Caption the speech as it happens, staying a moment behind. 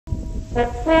Alright,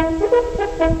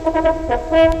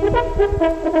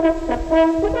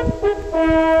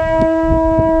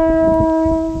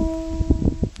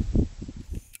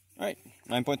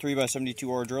 9.3 by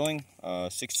 72 hour drilling,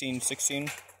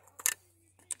 16-16,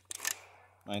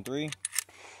 9.3.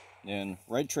 Then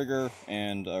right trigger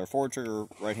and forward trigger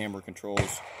right hammer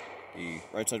controls the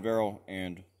right side barrel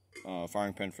and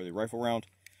firing pin for the rifle round.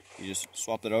 You just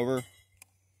swap it over,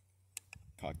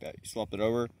 cock that, you swap it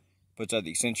over, puts out the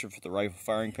extension for the rifle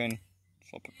firing pin,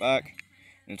 swap it back,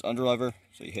 and it's under lever,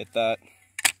 so you hit that,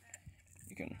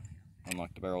 you can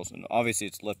unlock the barrels, and obviously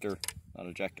it's lifter, not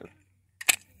ejector.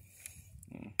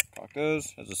 And cock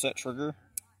those, has a set trigger.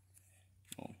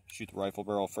 We'll shoot the rifle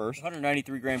barrel first.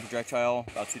 193 gram projectile,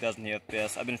 about 2,000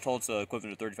 FPS. I've been told it's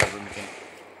equivalent to 35 Remington.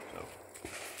 So.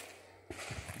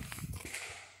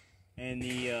 And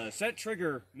the set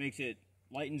trigger makes it,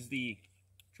 lightens the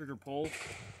trigger pull.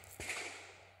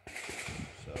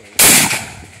 So,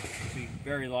 see,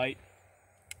 very light.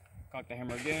 Cock the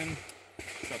hammer again,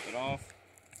 shut it off.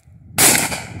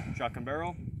 Shotgun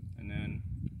barrel, and then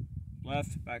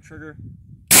left, back trigger,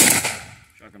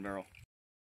 shotgun barrel.